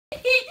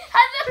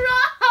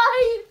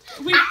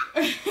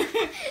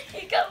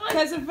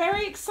There's a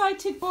very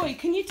excited boy.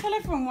 Can you tell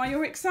everyone why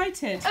you're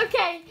excited?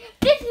 Okay,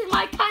 this is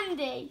my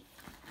candy.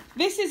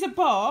 This is a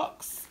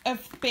box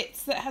of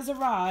bits that has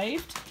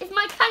arrived. It's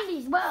my candy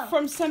as well.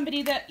 From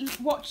somebody that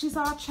watches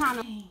our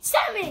channel.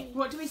 Sammi!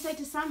 What do we say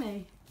to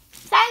Sammi?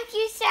 Thank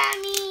you,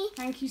 Sammi.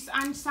 Thank you,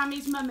 and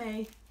Sammy's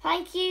mummy.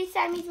 Thank you,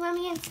 Sammy's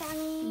mummy and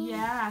Sammi.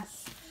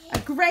 Yes. A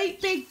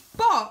great big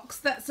box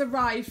that's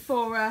arrived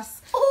for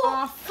us. Oh,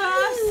 Our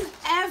first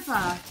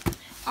ever.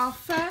 Our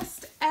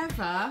first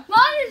ever.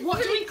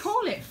 What do we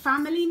call it?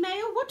 Family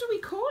mail? What do we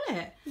call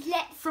it?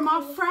 From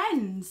our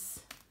friends.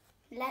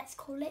 Let's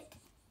call it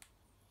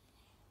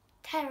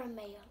Terra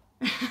Mail.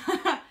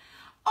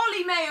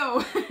 Ollie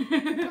mail.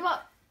 What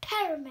about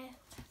Terra Mail?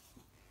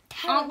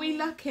 Aren't we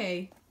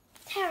lucky?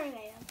 Terra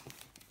Mail.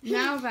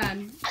 Now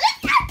then. I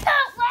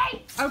can't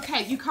wait.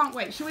 Okay, you can't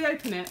wait. Shall we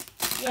open it?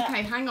 Yeah.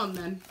 Okay, hang on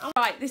then.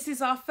 Right, this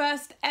is our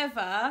first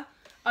ever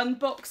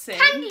unboxing.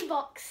 Candy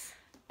box.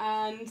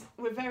 And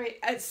we're very...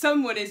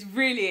 someone is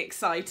really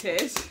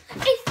excited. It's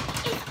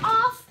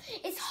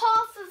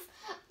half of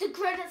the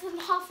grown-ups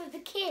and half of the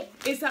kids.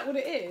 Is that what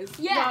it is?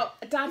 Yeah. Well,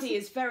 Daddy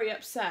is very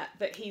upset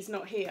that he's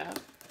not here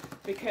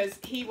because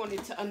he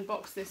wanted to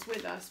unbox this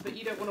with us, but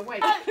you don't want to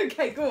wait.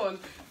 Okay, go on.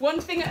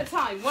 One thing at a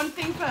time. One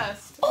thing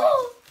first.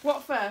 Oh!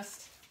 What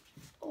first?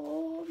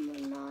 Oh,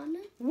 banana.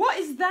 What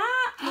is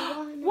that?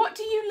 Banana. What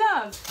do you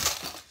love?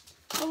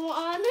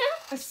 Banana.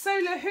 A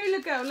solar hula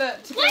girl. Look.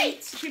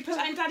 Wait. Should we put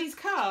that in Daddy's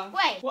car?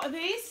 Wait. What are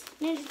these?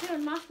 Ninja Turtle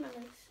marshmallows.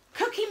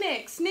 Cookie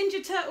mix.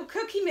 Ninja Turtle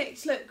cookie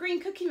mix. Look, green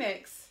cookie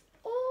mix.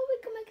 Oh, we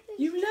can make this.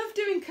 You love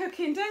doing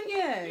cooking, don't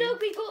you? Look,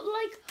 we got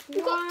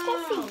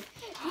toffee.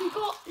 We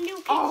got little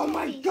kids. Oh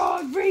my toffees.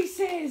 God,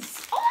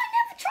 Reese's. Oh, I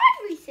never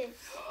tried Reese's.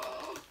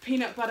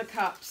 Peanut butter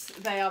cups.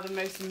 They are the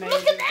most amazing.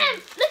 Look at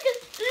them. Look at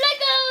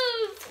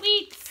Lego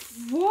sweets.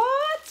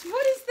 What?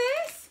 What is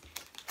this?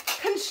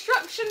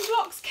 Construction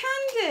blocks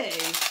candy.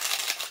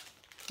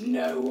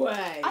 No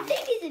way. I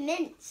think these are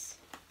mints.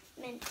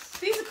 Mints.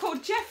 These are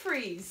called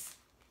Jeffries.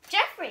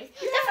 Jeffries.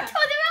 Yeah. That's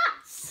for the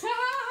rats.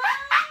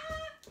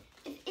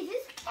 Is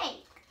this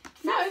cake?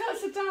 No,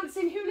 that's a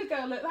dancing hula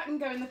girl. Look, that can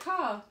go in the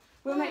car.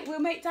 We'll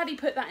make Daddy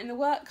put that in the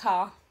work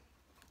car.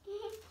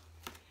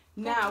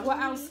 Now, what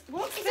else?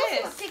 What's It's this?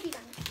 also got piggy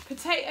bank.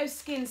 Potato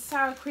skin,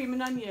 sour cream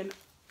and onion.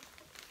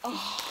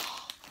 Oh.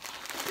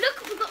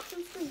 Look, we got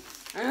some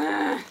fruits.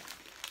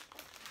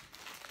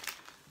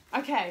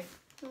 Okay.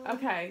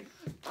 Okay.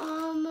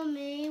 Oh,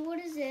 Mummy, what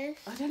is this?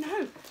 I don't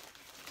know.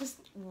 Just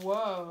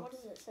whoa. What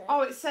does it say?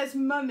 Oh, it says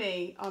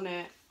mummy on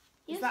it.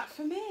 Yes. Is that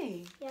for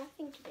me? Yeah, I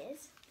think it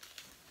is.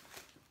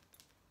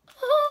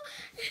 Oh,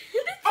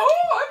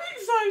 I'm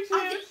excited.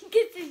 I think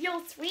this is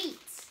your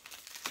sweets.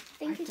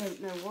 I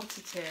don't know what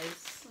it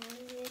is.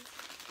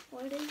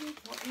 What is it?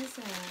 What is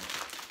it?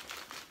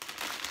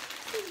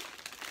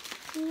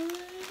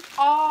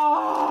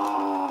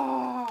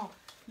 Oh!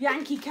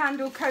 Yankee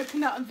Candle,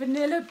 coconut and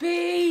vanilla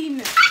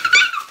bean.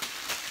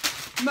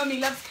 Mummy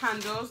loves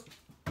candles.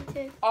 Me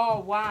too. Oh,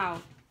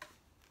 wow.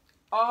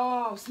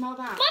 Oh, smell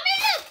that. Mummy,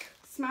 look!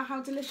 Smell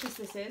how delicious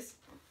this is.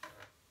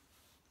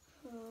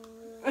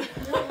 I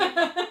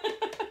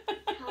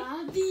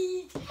want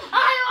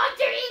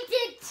to eat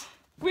it!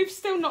 We've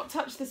still not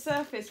touched the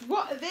surface.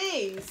 What are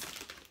these?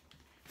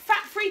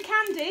 Fat-free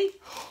candy.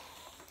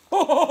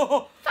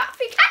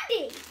 Fat-free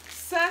candy!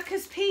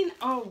 Circus peanut.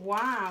 Oh,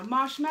 wow.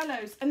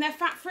 Marshmallows. And they're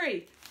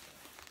fat-free.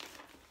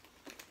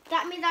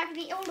 That means I can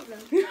eat all of them.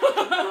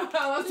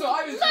 That's what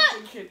I was just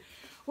thinking.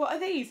 What are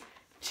these?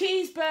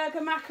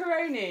 Cheeseburger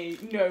macaroni.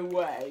 No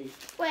way.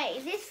 Wait,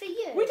 is this for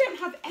you? We don't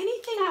have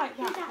anything like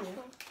Who's that.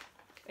 for?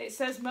 It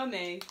says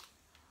mummy.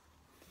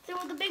 So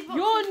all the big boxes.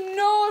 You're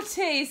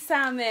naughty,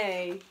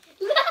 Sammy.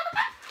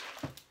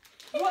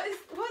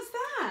 What's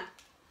that?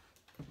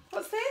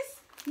 What's this?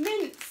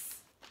 Mints.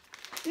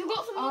 We've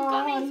got some more Oh,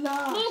 gummies.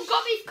 lush. More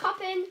gummies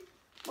cupping.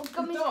 More The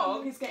gummies dog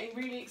coming. is getting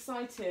really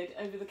excited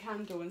over the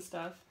candle and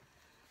stuff.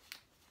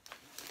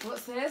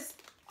 What's this?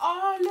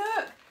 Oh,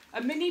 look.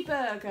 A mini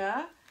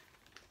burger.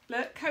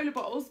 Look, cola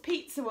bottles,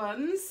 pizza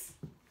ones.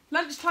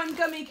 Lunchtime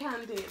gummy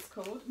candy, it's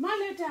called.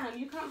 Milo down,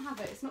 you can't have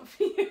it. It's not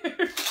for you.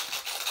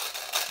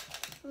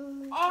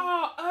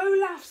 Oh,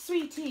 Olaf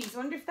sweeties. I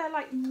wonder if they're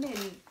like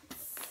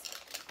mints.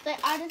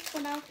 That's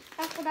what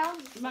I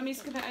was.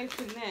 Mummy's going to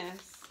open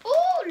this.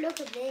 Oh, look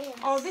at this.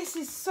 Oh, this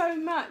is so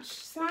much,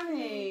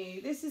 Sammy.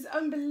 This is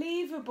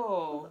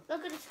unbelievable.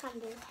 Look at this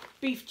candy.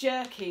 Beef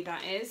jerky,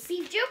 that is.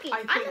 Beef jerky.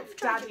 I never think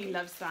tried Daddy it.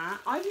 loves that.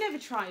 I've never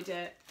tried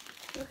it.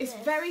 Look at It's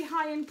this. very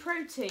high in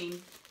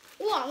protein.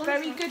 Ooh, I wanna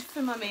Very try. good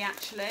for Mummy,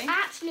 actually.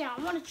 Actually, I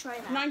want to try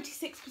that.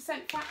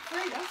 96%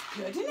 fat-free. That's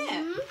good, isn't it?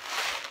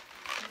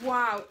 Mm-hmm.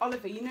 Wow,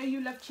 Oliver, you know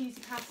you love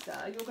cheesy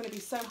pasta. You're going to be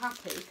so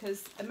happy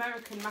because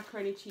American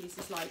macaroni cheese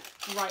is like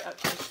right up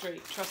your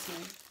street. Trust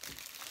me.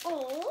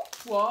 Oh.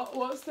 What?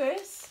 What's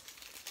this?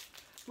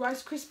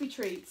 Rice Krispie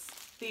treats.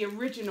 The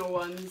original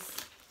ones.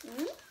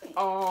 Mm.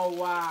 Oh,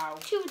 wow.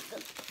 Two of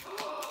them.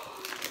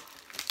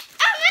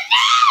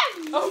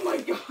 Oh, my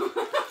God.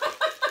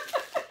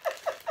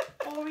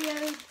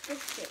 Oreo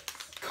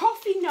biscuits.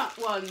 Coffee nut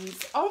ones.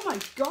 Oh my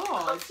god.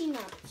 Coffee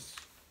nuts.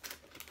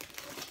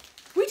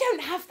 We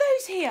don't have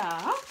those here.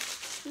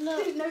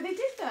 Look. Didn't know they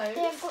did those.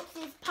 They've got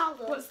this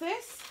powder. What's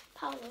this?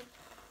 Powder.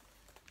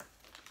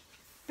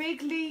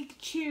 Big League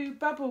Chew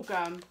bubble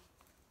gum.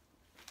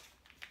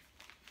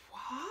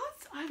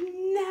 What? I've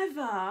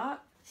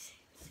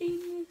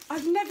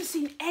never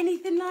seen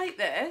anything like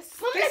this.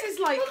 Mum, This look. is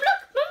like Mum,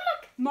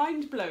 look.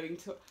 mind-blowing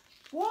to...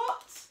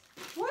 What?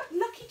 What?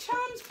 Lucky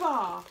Charms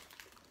bar?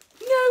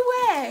 No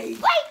way. Wait.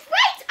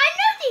 I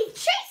know these.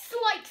 Chase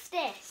likes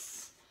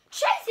this.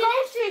 Chase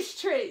Goldfish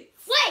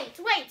treats. Wait.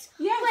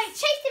 Yes. Wait,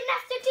 Chase didn't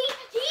have to tea.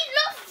 He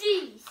loves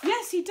these.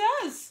 Yes, he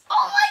does.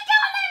 Oh my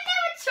god, I've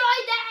never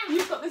tried them.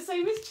 You've got the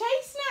same as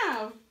Chase now.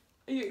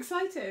 Are you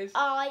excited?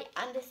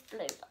 And this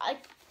blue.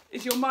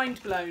 Is your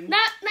mind blown? No.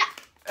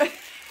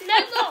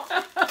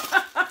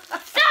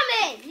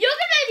 Sammi, you're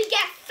going to make me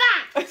get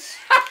fat.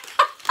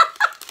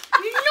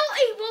 You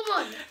naughty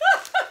woman.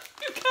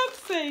 You can't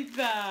say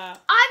that.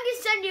 I'm going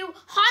to send you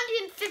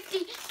 150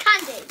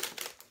 candy.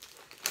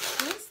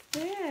 What's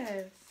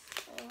this?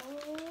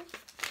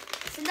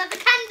 It's another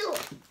candle.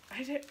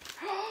 I don't...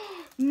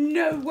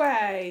 No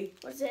way.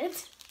 What's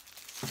it?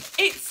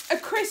 It's a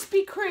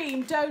Krispy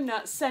Kreme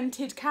donut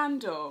scented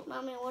candle.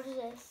 Mummy, what is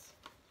this?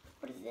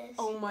 What is this?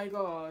 Oh my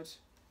god.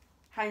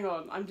 Hang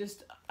on, I'm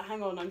just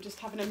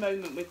having a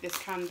moment with this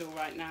candle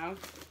right now.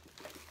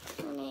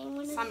 Mummy,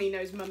 what is Sammi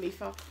knows mummy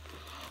for...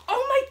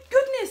 Oh my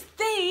goodness,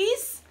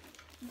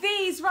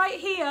 these right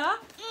here,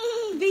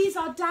 these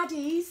are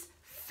Daddy's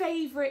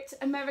favourite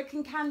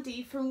American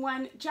candy from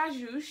when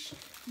Jajush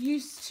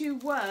used to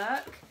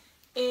work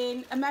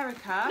in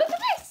America. Look at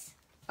this.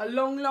 A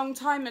long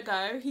time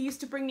ago, he used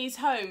to bring these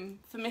home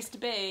for Mr.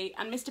 B,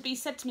 and Mr. B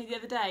said to me the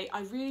other day,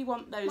 I really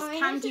want those Mummy,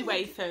 candy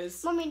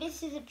wafers. Mummy,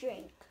 this is a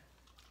drink.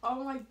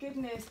 Oh my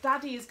goodness,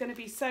 Daddy is going to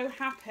be so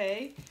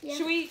happy. Yeah.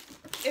 Shall we,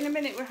 in a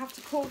minute, we'll have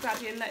to call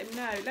Daddy and let him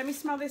know. Let me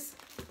smell this.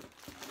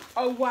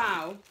 Oh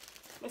wow.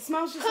 It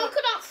smells just Coconut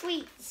like,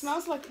 sweets. it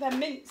smells like they're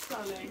mint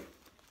smelling.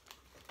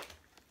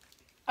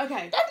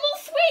 Okay. There's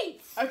more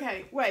sweets.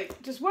 Okay,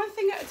 wait, just one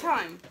thing at a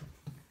time.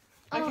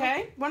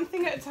 Okay, one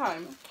thing at a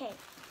time. Okay.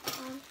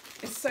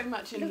 There's so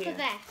much in Look here. at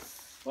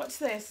this. What's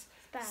this?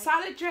 Bag.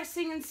 Salad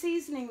dressing and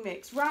seasoning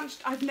mix. Ranch.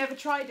 I've never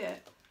tried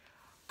it.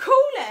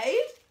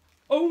 Kool-Aid?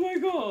 Oh my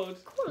god.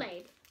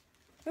 Kool-Aid.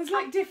 There's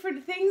like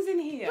different things in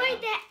here.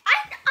 Wait there.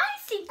 I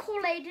see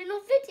Kool-Aid in a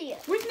video.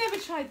 We've never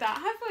tried that,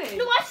 have we?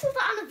 No, I saw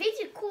that on a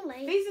video,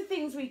 Kool-Aid. These are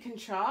things we can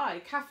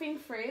try. Caffeine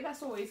free,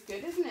 that's always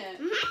good, isn't it?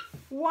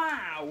 Mm-hmm.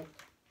 Wow.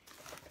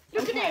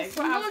 Look at this.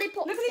 what else?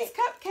 Lollipop Look at these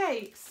stick.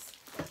 cupcakes.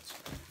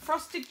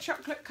 Frosted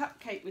chocolate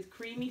cupcake with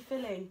creamy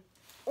filling.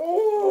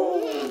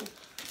 Oh,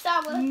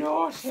 Sour.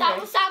 naughty.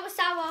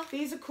 Sour.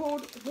 These are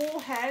called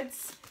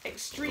Warheads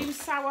Extreme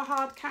Sour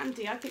Hard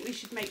Candy. I think we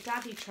should make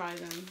Daddy try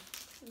them.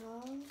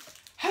 No.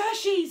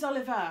 Hershey's,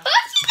 Oliver.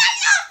 Hershey's, I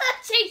love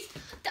Hershey's.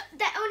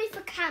 They're only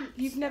for camps.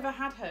 You've never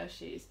had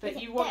Hershey's, but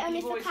They're you want. only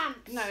you've for always,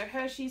 camps. No,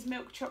 Hershey's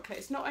milk chocolate.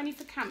 It's not only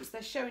for camps.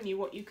 They're showing you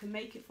what you can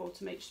make it for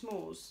to make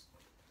s'mores.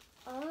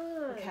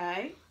 Oh.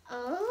 Okay.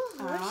 Oh,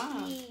 Ah.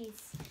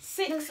 Hershey's.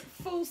 6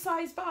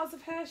 full-size bars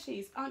of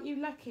Hershey's. Aren't you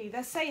lucky?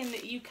 They're saying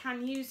that you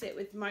can use it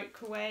with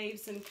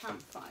microwaves and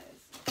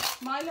campfires.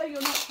 Milo,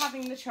 you're not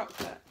having the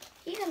chocolate.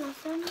 You can have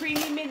some.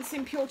 Creamy mints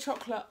in pure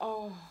chocolate.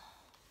 Oh.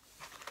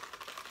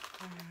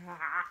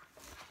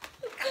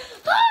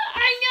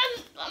 I know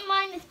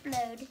mine is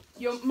blowed.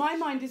 My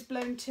mind is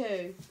blown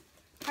too.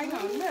 Hang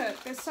on,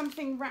 look. There's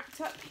something wrapped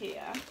up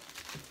here.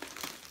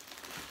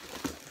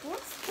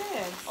 What's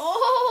this?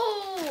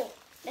 Oh!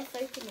 Let's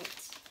open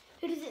it.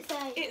 Who does it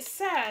say? It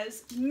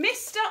says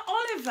Mr.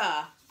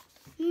 Oliver.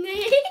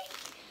 Me?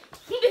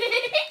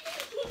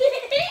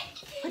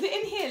 Put it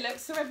in here, look,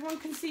 so everyone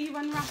can see you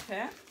unwrap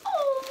it. Oh!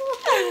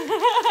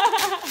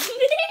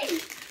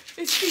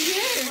 It's for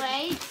you.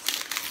 Wait.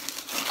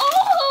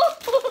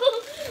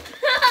 Oh!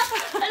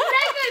 A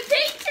Lego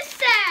pizza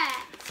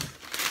set!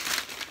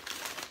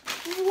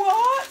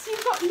 What?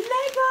 You've got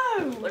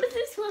Lego. What is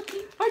this one?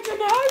 I don't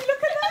know.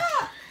 Look at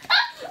that.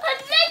 A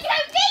Lego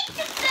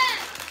pizza set!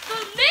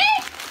 For me?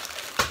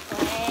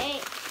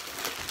 Wait.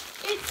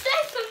 It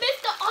says for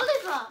Mr.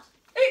 Oliver.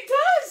 It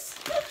does.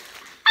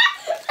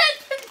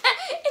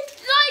 It's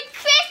like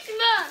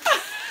Christmas!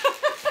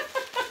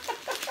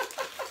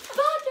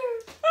 Butter!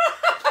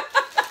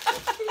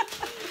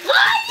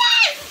 Oh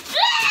yes!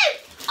 Yes!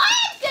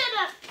 I'm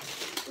gonna...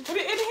 Put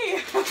it in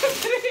here. Put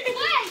it in.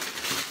 Wait!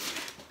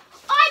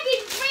 I've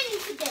been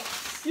dreaming for this.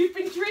 You've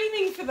been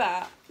dreaming for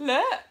that.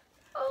 Look.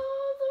 Oh,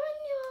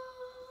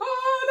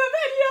 Oh, the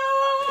video.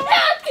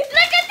 look!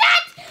 Look at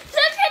that!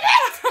 Look at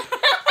it!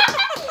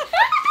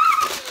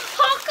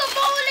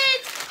 Guacamole!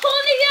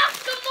 Holy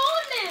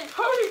guacamole!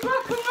 Holy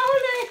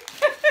guacamole.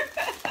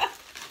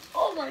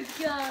 Oh my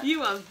god.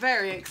 You are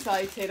very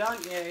excited,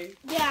 aren't you?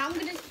 Yeah, I'm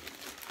gonna...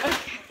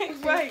 Okay,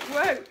 wait,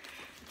 whoa.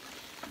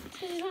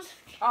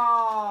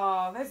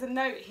 Oh, there's a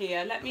note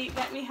here. Let me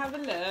have a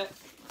look.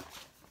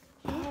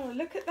 Oh,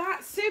 look at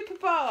that. Super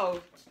Bowl.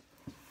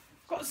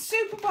 Got a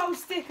Super Bowl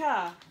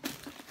sticker.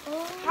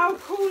 Oh. How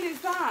cool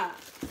is that?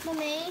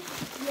 Mummy,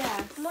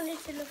 Yes. I wanted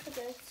to look at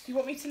this. Do you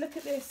want me to look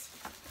at this?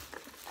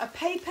 A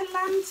paper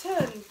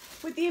lantern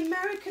with the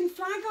American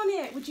flag on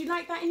it. Would you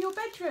like that in your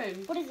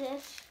bedroom? What is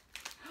this?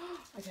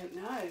 I don't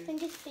know. I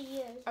think it's for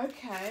you.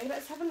 Okay,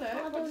 let's have a look.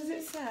 Oh, What does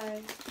it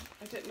say?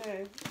 I don't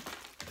know.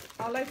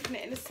 I'll open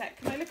it in a sec.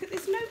 Can I look at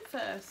this note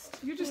first?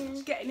 You're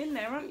just getting in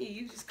there, aren't you?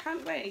 You just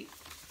can't wait.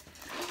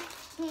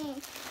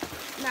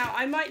 Now,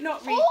 I might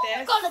not read Oh,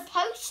 this. I got a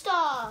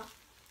poster.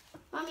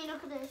 Mummy,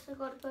 look at this. I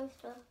got a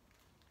poster.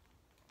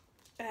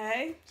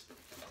 Hey,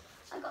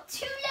 I got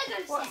 2 Lego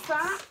sets. what's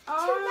that? Lego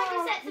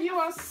Oh, sets. you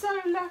are so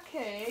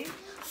lucky.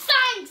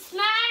 Thanks,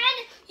 man.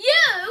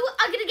 You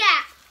are going to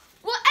get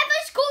whatever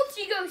school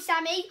you go,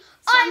 Sammy.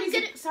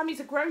 Sammy's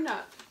a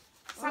grown-up.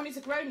 Sammy's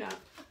a grown-up.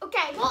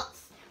 Okay,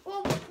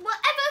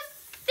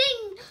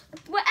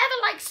 whatever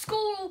like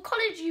school or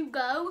college you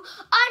go,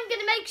 I'm going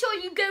to make sure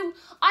you go.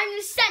 I'm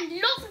going to send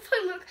lots of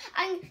homework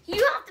and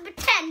you have to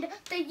pretend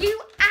that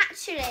you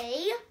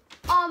actually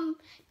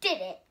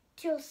did it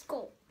to your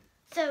school.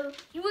 So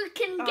you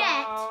can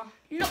get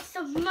lots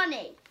of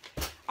money.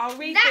 I'll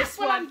read That's this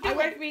what one. I'm doing. I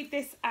won't read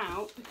this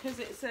out because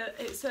it's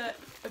a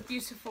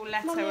beautiful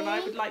letter. Mummy. And I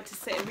would like to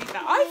sit and read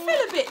that. I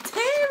feel a bit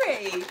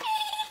teary.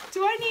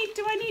 Do I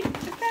need a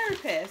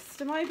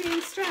therapist? Am I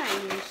being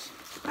strange?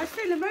 I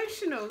feel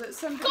emotional that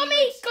somebody would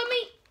do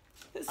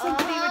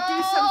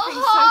something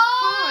so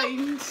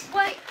kind.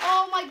 Wait,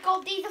 oh my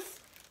God, these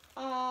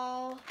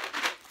are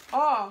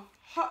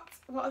Hot.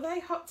 What are they?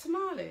 Hot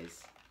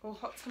tamales or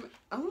hot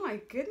Oh my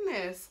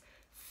goodness.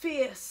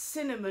 Fierce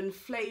cinnamon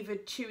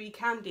flavoured chewy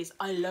candies.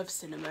 I love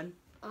cinnamon.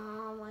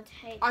 I'd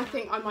hate I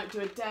think I might do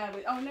a dare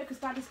with... Oh, no, because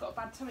Daddy's got a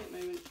bad tummy at the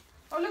moment.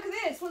 Oh, look at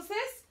this. What's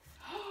this?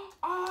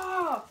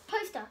 Oh,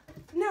 poster.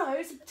 no,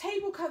 it's a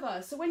table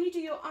cover. So when you do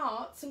your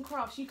arts and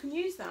crafts, you can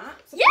use that.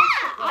 It's a Yeah,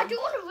 plastic I one.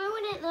 don't want to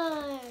ruin it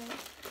though.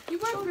 You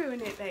won't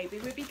ruin it, baby.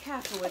 We'll be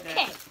careful with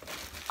Okay, it.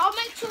 I'll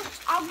make sure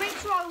I'll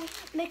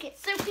make it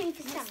so clean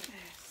for Sammy. What's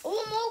this?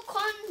 All more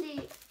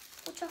candy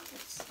or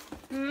chocolates.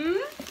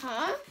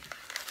 Huh?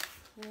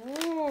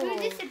 Oh. Who is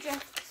this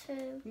addressed to?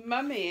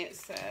 Mummy, it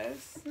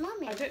says.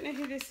 Mummy. I don't know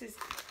who this is.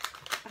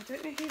 I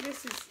don't know who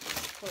this is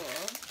for.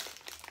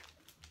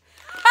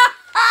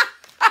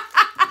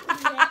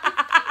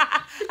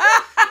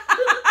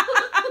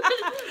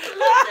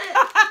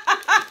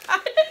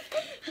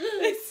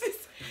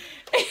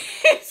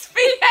 It's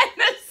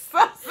Vienna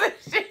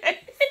sausages.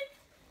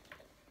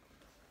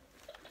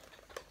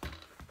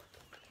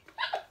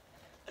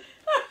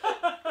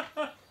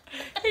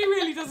 He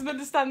really doesn't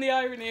understand the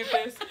irony of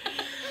this.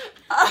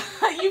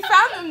 You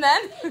found them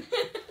then?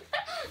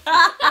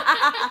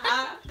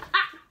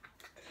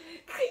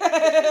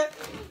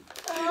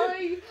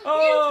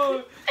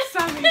 Oh,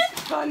 Sammy's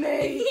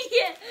funny.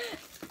 Yeah.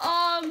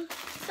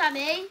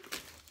 Sammy.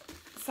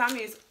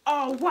 Sammy is.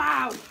 Oh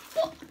wow.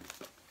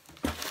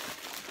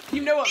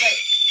 You know what they.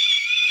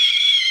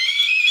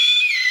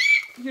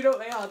 You know what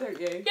they are, don't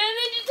you? Yeah, and then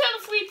you tell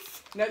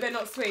sweets. No, they're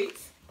not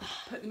sweets.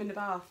 Put them in the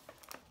bath.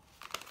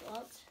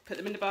 What? Put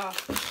them in the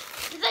bath.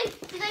 Did they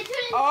turn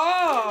in?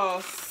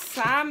 Oh,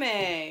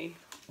 Sammy.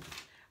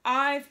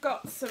 I've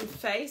got some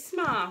face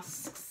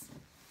masks.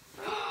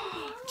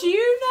 Do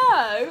you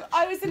know,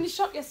 I was in the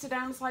shop yesterday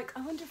and I was like,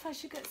 I wonder if I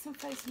should get some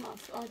face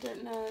masks. I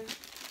don't know.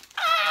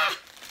 Ah!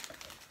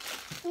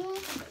 Do you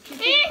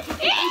think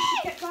we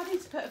should get Daddy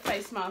to put a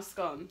face mask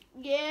on?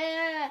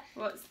 Yeah.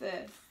 What's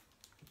this?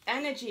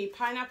 Energy,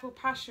 pineapple,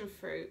 passion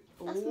fruit.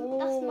 That's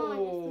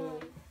mine.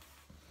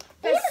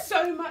 There's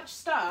so much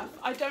stuff,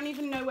 I don't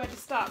even know where to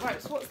start.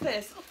 Right, so what's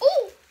this?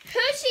 Oh,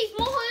 Hershey's,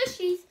 more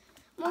Hershey's.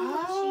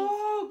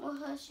 Oh, More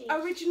Hershey's.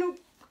 original,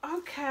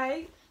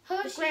 okay.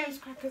 Hershey's. The Graham's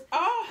crackers.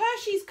 Oh,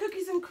 Hershey's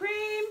cookies and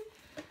cream.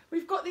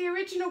 We've got the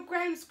original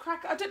Graham's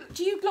cracker.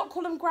 Do you lot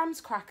call them Graham's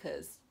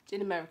crackers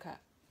in America?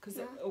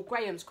 Or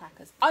Graham's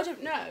crackers? I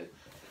don't know.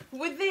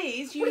 With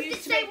these, you can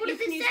use to make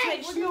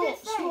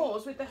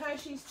s'mores with the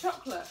Hershey's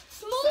chocolate.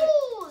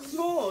 S'mores.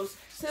 S'mores.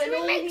 So then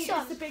all we make need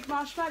some? is the big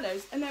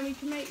marshmallows, and then we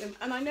can make them.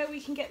 And I know we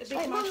can get the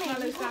big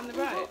marshmallows down the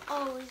road.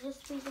 Oh, is this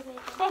piece of paper?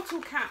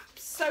 Bottle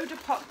caps, soda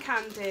pop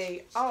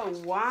candy. Oh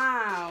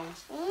wow!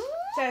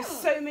 There's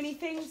so many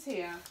things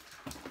here.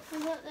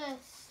 Look at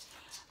this.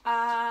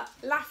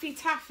 Laffy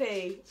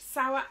Taffy,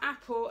 sour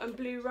apple and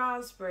blue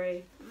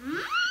raspberry.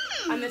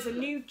 And there's a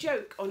new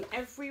joke on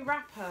every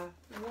wrapper.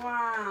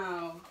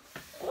 Wow.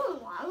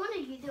 Oh, I want to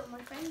use it with my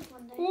friends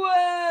one day.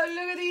 Whoa,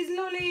 look at these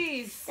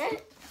lollies.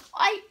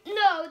 I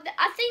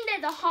think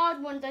they're the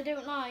hard ones I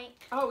don't like.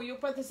 Oh, your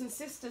brothers and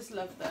sisters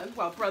love them.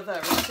 Well, brother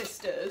and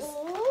sisters.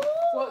 Oh.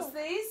 What's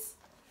these?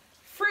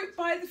 Fruit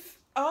by the...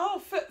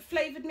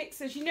 flavoured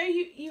mixers. You know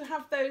you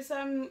have those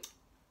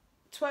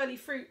twirly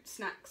fruit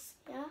snacks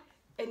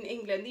in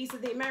England. These are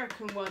the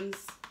American ones.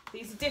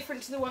 These are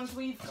different to the ones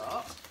we've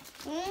got.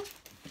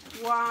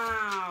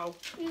 Wow.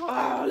 Oh,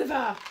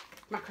 Oliver.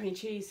 Macaroni and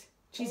cheese.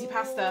 Cheesy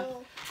pasta.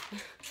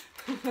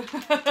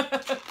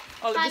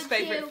 Oliver's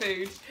favourite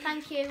food.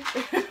 Thank you.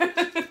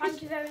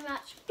 Thank you very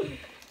much.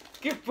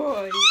 Good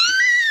boy.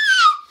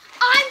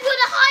 I'm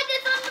going to hide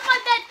this under my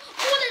bed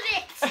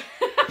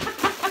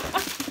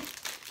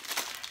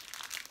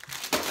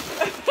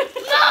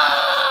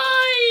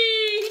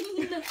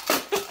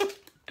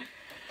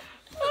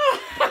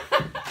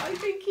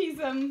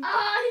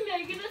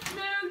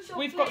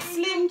We've got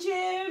Slim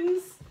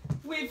Jims.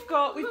 We've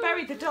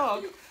buried the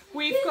dog.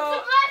 We've got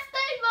the best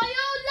day of my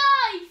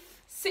whole life.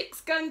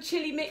 6 gun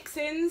chili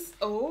mix-ins.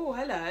 Oh,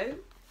 hello.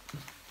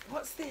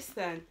 What's this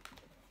then?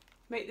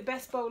 Make the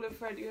best bowl of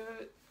bread you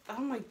ever...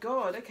 Oh my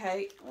god,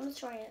 okay. I want to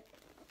try it.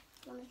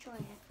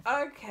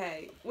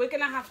 Okay, we're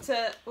gonna have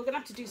to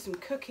do some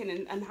cooking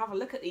and have a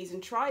look at these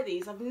and try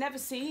these. I've never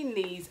seen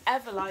these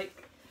ever.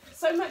 Like,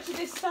 so much of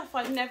this stuff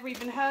I've never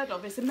even heard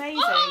of. It's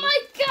amazing. Oh my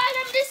god,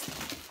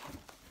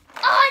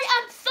 I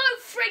am so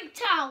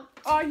freaked out.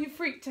 Are you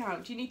freaked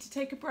out? Do you need to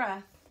take a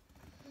breath?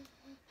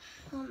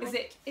 Oh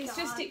my It's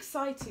just God.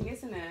 exciting,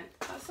 isn't it?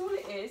 That's all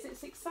it is.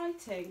 It's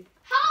exciting.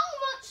 How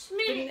much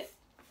minutes?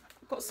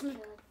 Got some,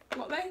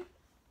 what are they?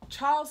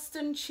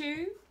 Charleston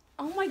chew.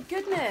 Oh my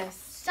goodness.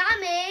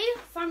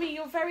 Sammy,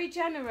 you're very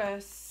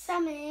generous.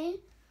 Sammy,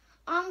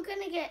 I'm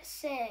gonna get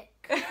sick.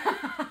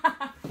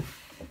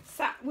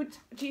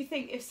 Do you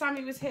think if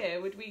Sammy was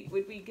here, would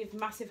we give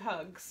massive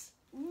hugs?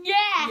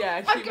 Yeah.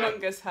 Yeah, Okay.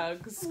 humongous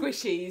hugs,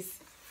 squishies.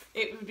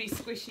 It would be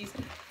squishies.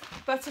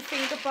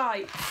 Butterfinger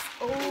bites.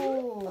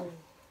 Oh,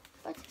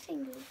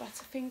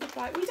 Butterfinger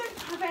bite. We don't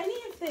have any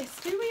of this,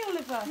 do we,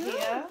 Oliver? No.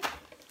 Here.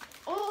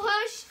 Oh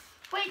hush!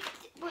 Wait.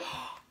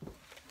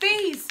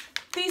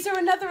 These are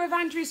another of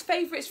Andrew's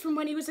favourites from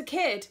when he was a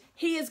kid.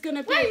 He is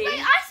gonna be. Wait!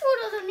 I saw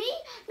those on me.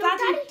 No,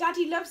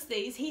 Daddy loves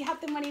these. He had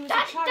them when he was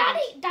a child.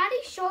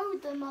 Daddy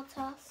showed them at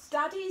us.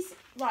 Daddy's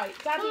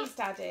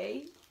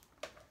daddy.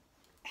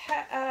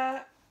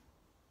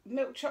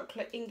 Milk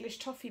chocolate English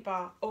toffee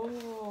bar.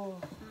 Oh.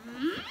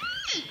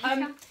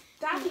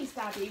 Daddy's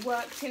daddy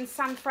worked in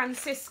San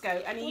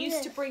Francisco and he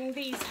used to bring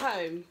these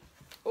home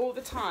all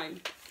the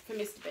time for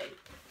Mr. B.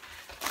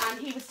 And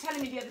he was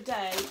telling me the other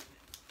day,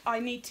 I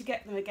need to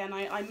get them again.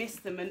 I miss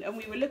them, and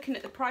we were looking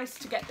at the price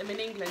to get them in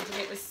England,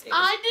 and it was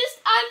I'm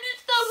just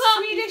so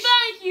happy. Swedish.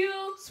 Thank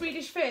you.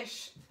 Swedish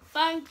fish.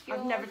 Thank you.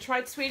 I've never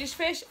tried Swedish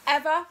fish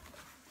ever.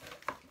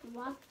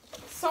 What?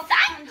 Soft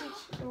candy.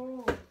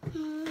 Oh.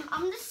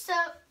 I'm just so.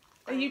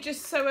 Are you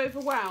just so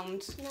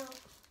overwhelmed? No.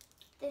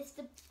 This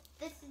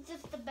is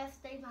just the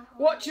best day of my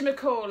whole life.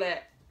 Whatchamacallit?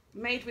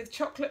 Made with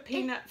chocolate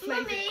peanut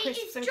flavoured Mummy,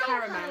 crisps and it's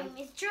caramel. Home.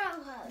 It's Joe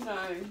home.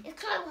 No.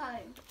 It's Chloe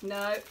home.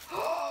 No.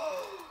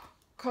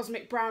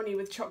 Cosmic brownie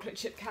with chocolate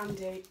chip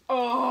candy.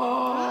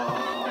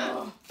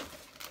 Oh.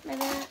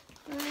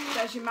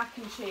 There's your mac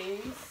and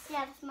cheese.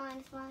 Yeah, that's mine.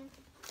 It's mine.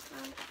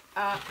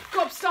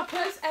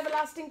 Gobstoppers,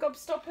 everlasting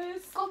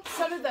gobstoppers.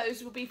 Some of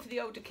those will be for the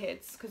older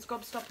kids because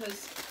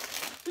gobstoppers.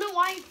 No,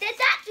 there's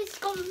actually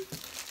gone.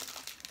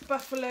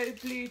 Buffalo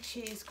blue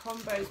cheese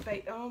combos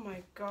baked. Oh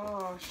my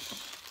gosh.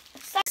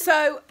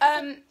 So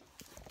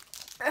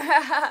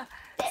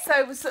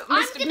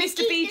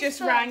Mr. B just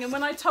rang, and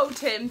when I told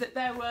him that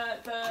there were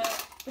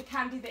the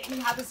candy that he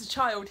had as a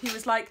child, he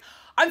was like,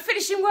 "I'm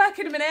finishing work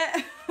in a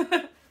minute."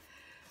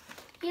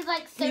 He's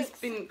like so. He's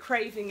been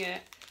craving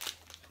it.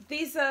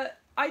 These are.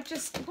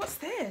 What's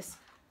this?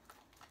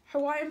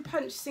 Hawaiian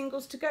Punch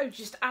singles to go.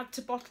 Just add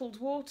to bottled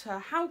water.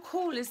 How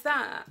cool is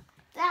that?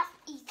 That's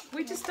easy.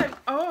 We just don't.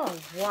 Oh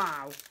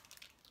wow.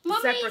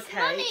 Zebra cake.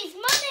 Money. It's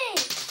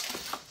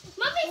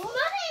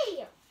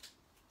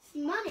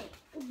money.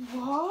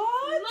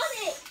 What?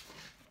 Money.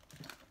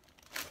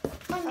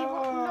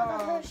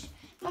 Another Hershey.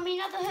 Mummy,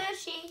 another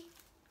Hershey.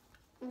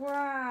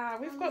 Wow,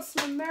 we've got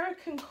some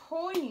American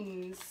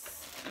coins.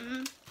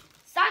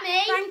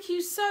 Sammy. Thank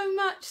you so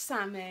much,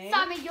 Sammy.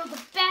 Sammy, you're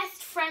the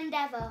best friend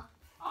ever.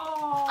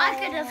 Oh. I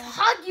could have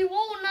hugged you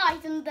all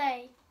night and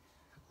day.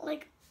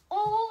 Like,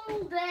 all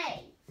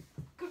day.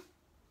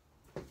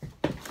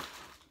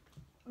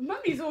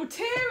 Mummy's all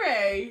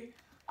teary.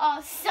 Oh,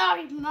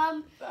 sorry,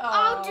 Mum.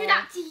 I'll do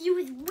that to you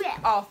as well.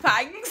 Oh,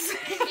 thanks.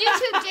 Because you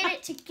two did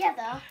it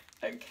together.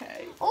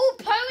 Okay. Oh,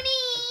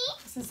 pony.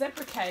 It's a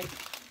zebra cake.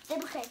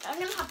 Zebra cake. I'm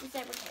going to have the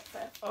zebra cake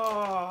first.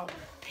 Oh,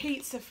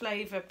 pizza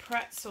flavour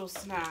pretzel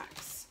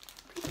snacks.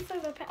 Pizza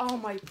flavour pretzel. Oh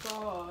my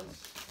god.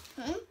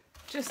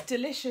 Just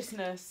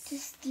deliciousness.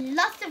 Just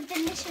lots of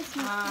deliciousness.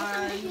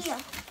 What's under here?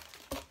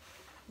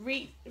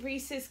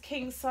 Reese's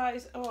king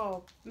size,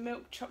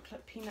 milk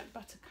chocolate peanut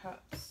butter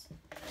cups.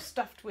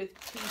 Stuffed with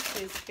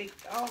pieces,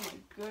 oh my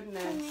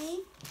goodness.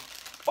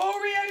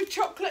 Oreo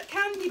chocolate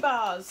candy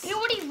bars. We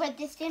already read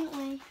this, didn't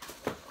we?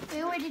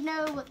 We already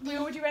know what We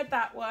already read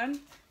that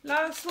one.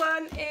 Last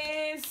one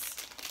is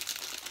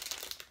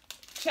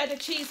cheddar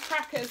cheese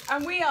crackers,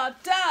 and we are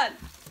done.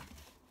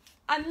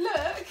 And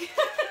look,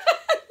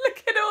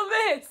 look at all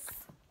this.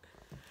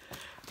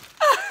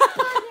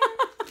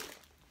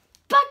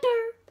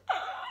 Butter.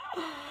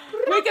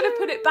 We're going to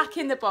put it back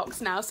in the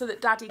box now so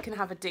that Daddy can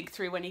have a dig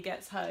through when he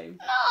gets home.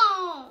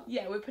 No.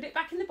 Yeah, we'll put it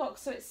back in the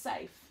box so it's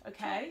safe,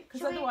 okay?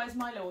 Because otherwise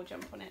Milo will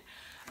jump on it.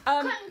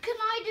 Can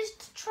I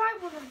just try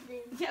one of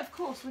them? Yeah, of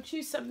course. We'll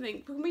choose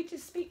something. Can we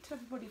just speak to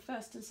everybody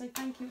first and say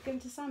thank you again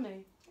to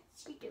Sammy?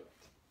 Yes, we do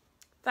it.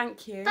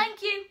 Thank you.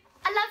 Thank you.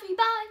 I love you.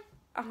 Bye.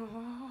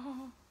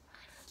 Oh,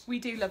 we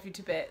do love you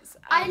to bits.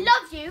 I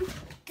love you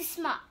this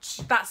much.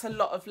 That's a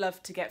lot of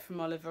love to get from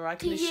Oliver. I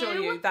can assure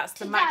you that's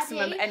the to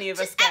maximum Daddy, any of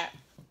to us get.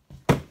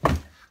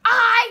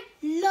 I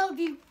Love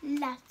you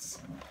lots.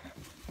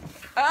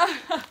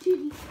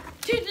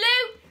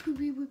 Toodaloo.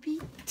 Poopy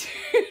whoopy.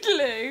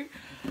 Toodaloo.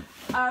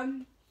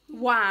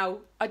 Wow.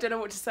 I don't know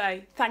what to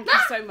say. Thank you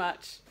so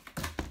much.